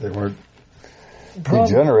them. They weren't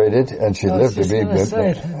degenerated, and she lived to be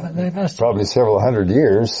probably several hundred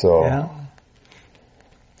years. So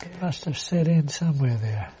they must have set in somewhere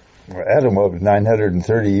there. Well, Adam lived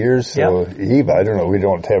 930 years, so Eve, I don't know. We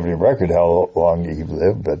don't have any record how long Eve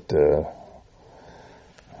lived, but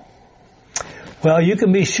well, you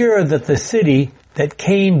can be sure that the city that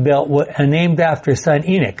Cain built and named after his son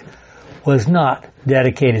Enoch was not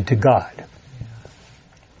dedicated to God.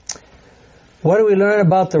 What do we learn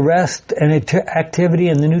about the rest and activity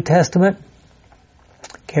in the New Testament?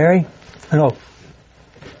 Carrie? No.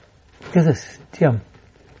 Give this, Jim.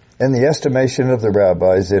 In the estimation of the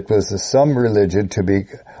rabbis, it was some religion to be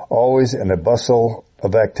always in a bustle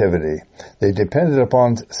of activity. They depended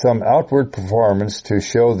upon some outward performance to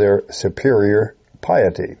show their superior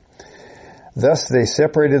piety. Thus they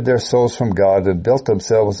separated their souls from God and built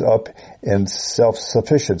themselves up in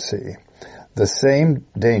self-sufficiency. The same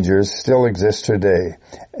dangers still exist today.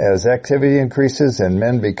 As activity increases and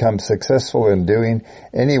men become successful in doing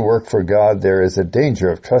any work for God, there is a danger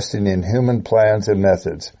of trusting in human plans and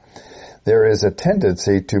methods. there is a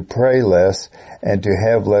tendency to pray less and to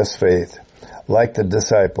have less faith. Like the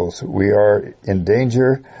disciples, we are in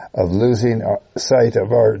danger of losing sight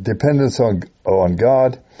of our dependence on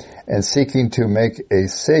God and seeking to make a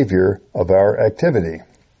savior of our activity.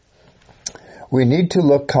 We need to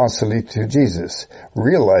look constantly to Jesus,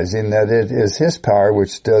 realizing that it is His power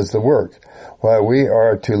which does the work. While we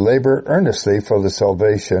are to labor earnestly for the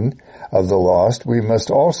salvation of the lost, we must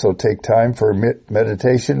also take time for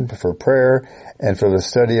meditation, for prayer, and for the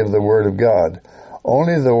study of the Word of God.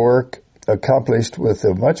 Only the work accomplished with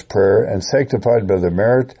much prayer and sanctified by the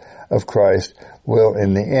merit of Christ will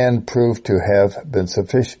in the end prove to have been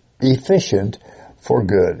efficient for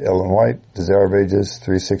good. Ellen White, Desire of Ages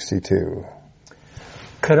 362.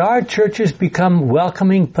 Could our churches become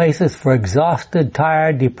welcoming places for exhausted,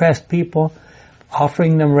 tired, depressed people,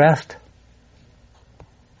 offering them rest?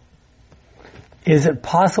 Is it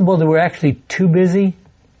possible that we're actually too busy?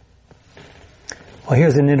 Well,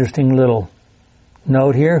 here's an interesting little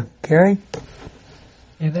note here. Gary?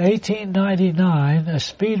 In 1899, a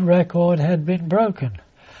speed record had been broken.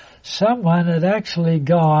 Someone had actually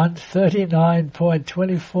gone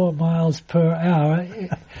 39.24 miles per hour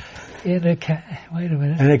in a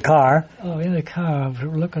car. Oh, in a car.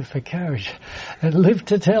 I'm looking for carriage. And lived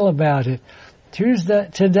to tell about it.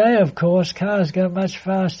 Today, of course, cars go much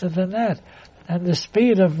faster than that. And the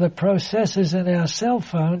speed of the processors in our cell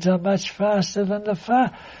phones are much faster than the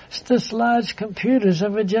fastest large computers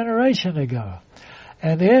of a generation ago.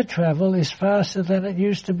 And air travel is faster than it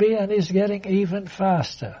used to be and is getting even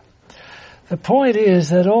faster. The point is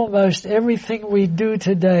that almost everything we do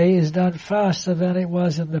today is done faster than it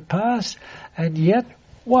was in the past, and yet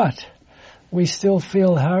what? We still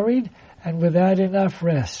feel hurried and without enough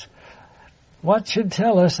rest. What should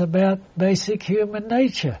tell us about basic human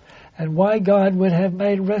nature and why God would have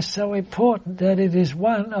made rest so important that it is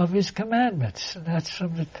one of His commandments? And that's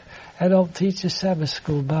from the Adult Teacher Sabbath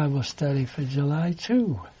School Bible Study for July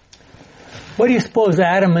 2. What do you suppose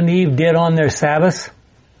Adam and Eve did on their Sabbaths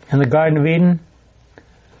in the Garden of Eden?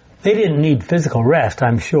 They didn't need physical rest,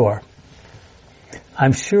 I'm sure.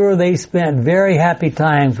 I'm sure they spent very happy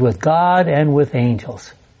times with God and with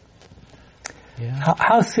angels. Yeah.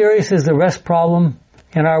 How serious is the rest problem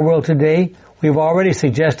in our world today? We've already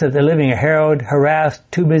suggested that living a harrowed, harassed,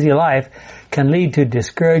 too busy life can lead to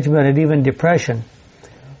discouragement and even depression.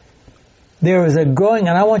 There is a growing,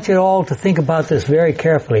 and I want you all to think about this very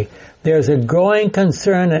carefully, there's a growing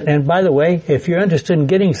concern, and by the way, if you're interested in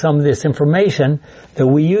getting some of this information that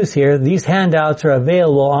we use here, these handouts are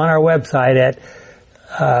available on our website at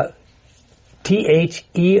theox.org.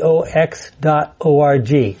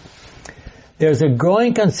 There's a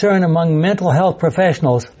growing concern among mental health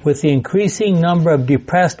professionals with the increasing number of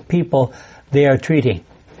depressed people they are treating.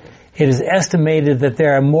 It is estimated that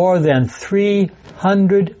there are more than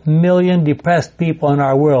 300 million depressed people in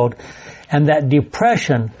our world, and that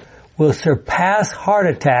depression will surpass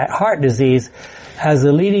heart disease as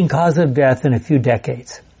the leading cause of death in a few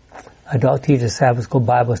decades. Adult Teacher Sabbath School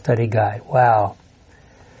Bible Study Guide. Wow.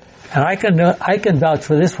 And I can vouch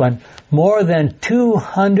for this one. More than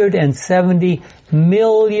 270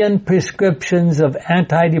 million prescriptions of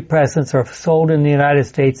antidepressants are sold in the United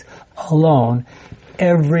States alone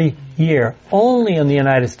every year. Only in the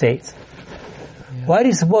United States. Yeah. Why do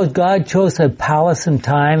you suppose God chose a palace and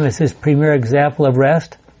time as His premier example of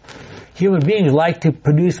rest? Human beings like to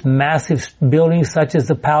produce massive buildings such as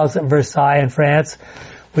the Palace at Versailles in France,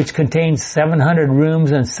 which contains 700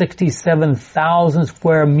 rooms and 67,000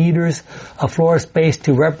 square meters of floor space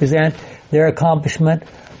to represent their accomplishment.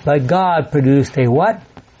 But God produced a what?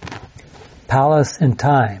 Palace in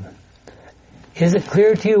time. Is it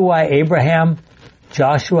clear to you why Abraham,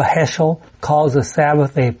 Joshua Heschel calls the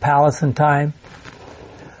Sabbath a palace in time?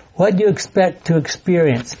 What do you expect to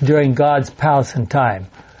experience during God's palace in time?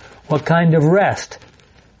 What kind of rest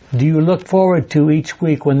do you look forward to each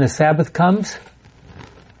week when the Sabbath comes?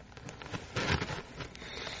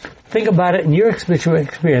 Think about it in your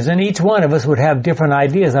experience, and each one of us would have different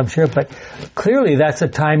ideas, I'm sure, but clearly that's a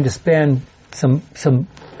time to spend some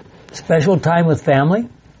special time with family.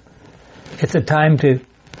 It's a time to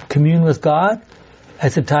commune with God.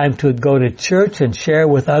 It's a time to go to church and share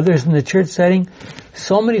with others in the church setting.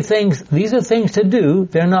 So many things. These are things to do.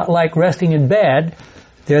 They're not like resting in bed.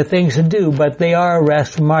 They're things to do, but they are a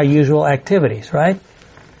rest from our usual activities, right?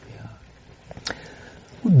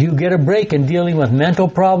 Do you get a break in dealing with mental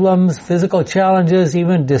problems, physical challenges,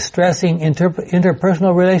 even distressing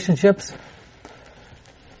interpersonal relationships?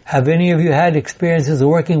 Have any of you had experiences of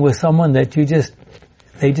working with someone that they just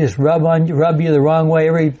rub you the wrong way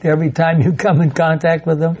every time you come in contact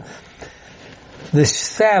with them? The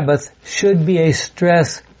Sabbath should be a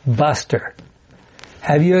stress buster.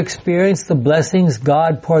 Have you experienced the blessings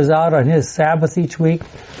God pours out on His Sabbath each week?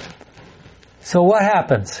 So what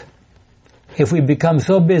happens if we become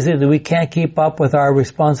so busy that we can't keep up with all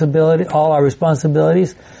our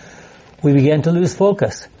responsibilities? We begin to lose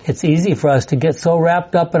focus. It's easy for us to get so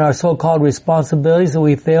wrapped up in our so-called responsibilities that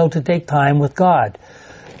we fail to take time with God.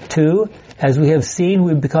 2, as we have seen,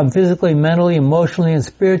 we become physically, mentally, emotionally, and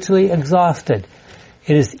spiritually exhausted.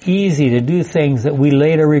 It is easy to do things that we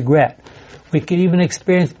later regret. We can even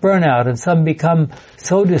experience burnout, and some become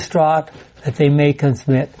so distraught that they may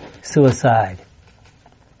commit suicide.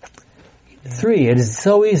 3, it is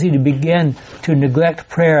so easy to begin to neglect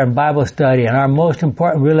prayer and Bible study, and our most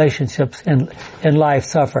important relationships in life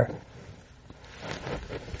suffer.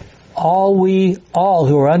 All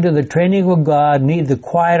who are under the training of God need the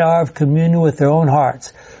quiet hour of communion with their own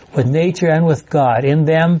hearts, with nature and with God. In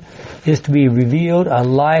them is to be revealed a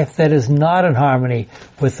life that is not in harmony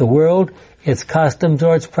with the world, its customs,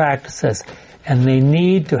 or its practices, and they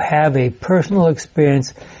need to have a personal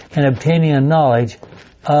experience in obtaining a knowledge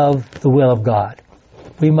of the will of God.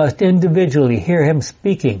 We must individually hear Him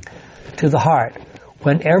speaking to the heart.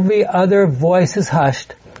 When every other voice is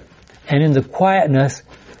hushed, and in the quietness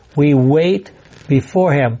we wait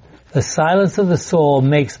before Him, the silence of the soul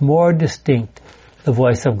makes more distinct the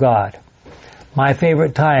voice of God. My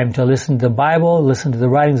favorite time to listen to the Bible, listen to the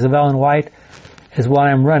writings of Ellen White, is when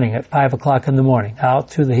I'm running at 5 o'clock in the morning,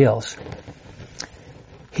 out through the hills.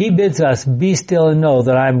 He bids us, be still and know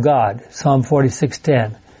that I am God, Psalm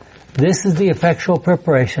 46:10. This is the effectual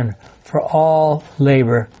preparation for all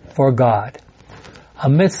labor for God.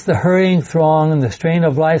 Amidst the hurrying throng and the strain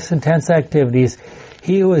of life's intense activities,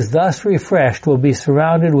 he who is thus refreshed will be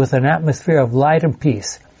surrounded with an atmosphere of light and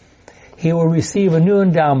peace. He will receive a new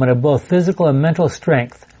endowment of both physical and mental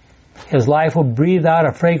strength. His life will breathe out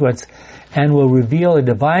a fragrance and will reveal a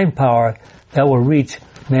divine power that will reach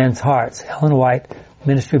men's hearts. Ellen White,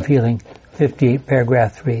 Ministry of Healing, 58,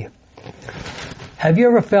 paragraph 3. Have you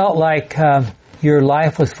ever felt like your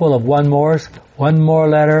life was full of one more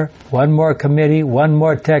letter, one more committee, one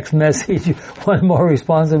more text message, one more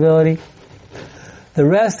responsibility? The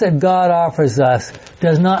rest that God offers us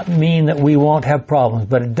does not mean that we won't have problems,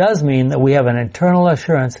 but it does mean that we have an internal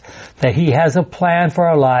assurance that He has a plan for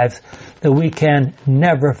our lives that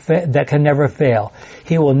can never fail.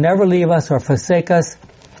 He will never leave us or forsake us.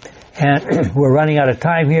 And we're running out of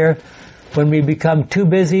time here. When we become too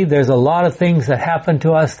busy, there's a lot of things that happen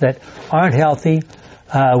to us that aren't healthy.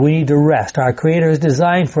 We need to rest. Our Creator is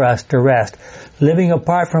designed for us to rest. Living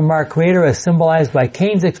apart from our Creator, as symbolized by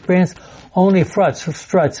Cain's experience, only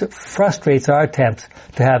frustrates our attempts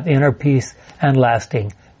to have inner peace and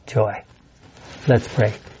lasting joy. Let's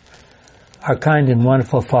pray. Our kind and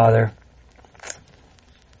wonderful Father,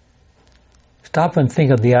 stop and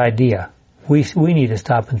think of the idea. We need to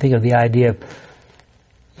stop and think of the idea of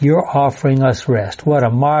You're offering us rest. What a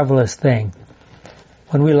marvelous thing.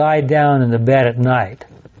 When we lie down in the bed at night,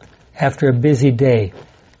 after a busy day,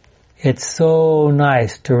 it's so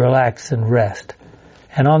nice to relax and rest.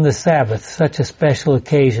 And on the Sabbath, such a special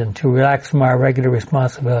occasion to relax from our regular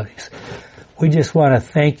responsibilities. We just want to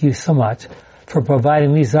thank You so much for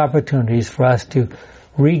providing these opportunities for us to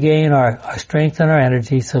regain our strength and our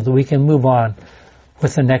energy so that we can move on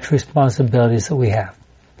with the next responsibilities that we have.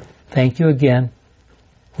 Thank You again.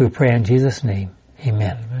 We pray in Jesus' name.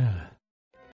 Amen. Amen.